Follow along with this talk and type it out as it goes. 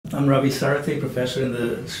I'm Ravi Sarathy, professor in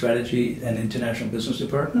the Strategy and International Business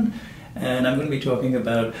Department, and I'm going to be talking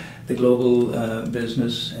about the global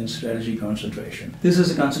business and strategy concentration. This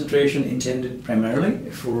is a concentration intended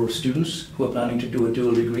primarily for students who are planning to do a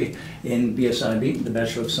dual degree in BSIB, the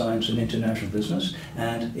Bachelor of Science in International Business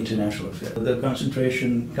and International Affairs. The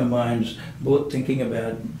concentration combines both thinking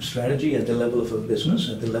about strategy at the level of a business,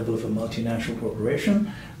 at the level of a multinational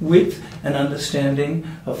corporation, with an understanding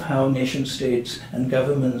of how nation states and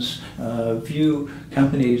governments view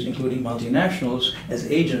companies, including multinationals, as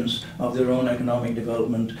agents of their own economic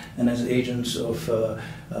development and as agents of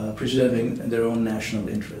preserving their own national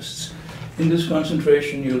interests. In this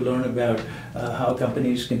concentration, you'll learn about how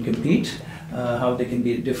companies can compete, how they can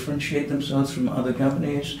differentiate themselves from other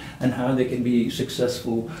companies, and how they can be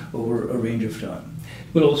successful over a range of time.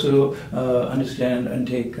 We'll also understand and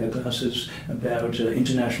take classes about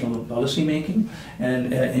international policy making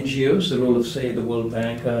and NGOs, the role of, say, the World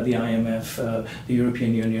Bank, the IMF, the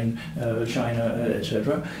European Union, China,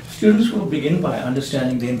 etc. Students will begin by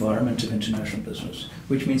understanding the environment of international business,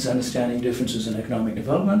 which means understanding differences in economic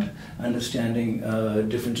development, understanding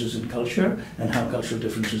differences in culture, and how cultural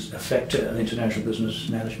differences affect international business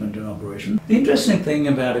management and operation. The interesting thing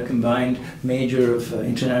about a combined major of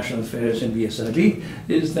international affairs and BSIB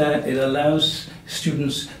is that it allows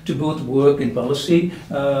students to both work in policy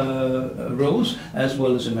roles as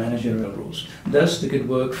well as in managerial roles. Thus, they could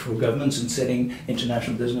work for governments in setting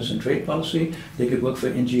international business and trade policy. They could work for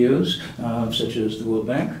NGOs, such as the World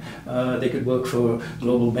Bank. They could work for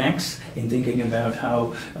global banks in thinking about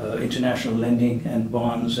how international lending and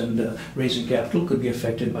bonds and raising capital could be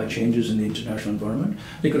affected by changes in the international environment.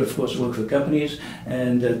 They could, of course, work for companies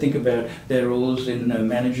and think about their roles in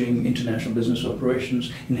managing international business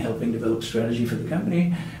operations, in helping develop strategy for the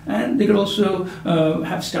company. And they could also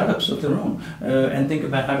have startups of their own and think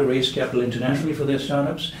about how to raise capital internationally for their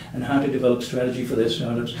startups and how to develop strategy for their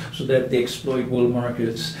startups so that they exploit world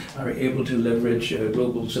markets, are able to leverage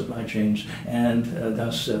global supply chains, and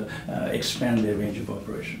thus expand their range of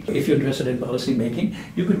operations. If you're interested in policy making,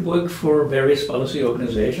 you could work for various policy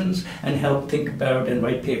organizations and help think about and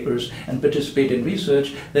write papers and participate in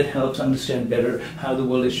research that helps understand better how the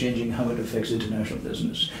world is changing, how it affects international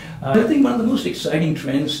business. I think one of the most exciting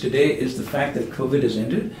trends today is the fact that COVID has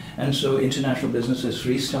ended, and so international business has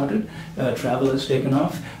restarted. Travel has taken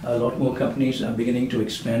off. A lot more companies are beginning to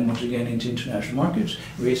expand once again into international markets,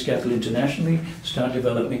 raise capital internationally, start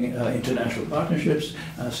developing international partnerships,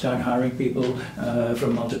 start hiring people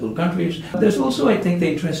from multiple countries. There's also, I think,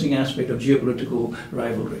 the interesting aspect of geopolitical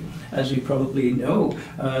rivalry. As you probably know,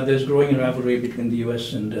 there's growing rivalry between the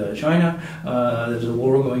US and China. There's a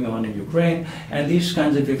war going on in Ukraine, and these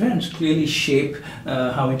kinds of events clearly shape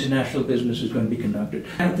how international business is going to be conducted.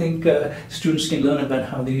 I think students can learn about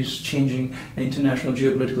how these changing international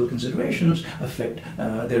geopolitical considerations affect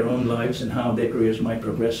their own lives and how their careers might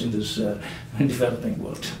progress in this developing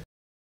world.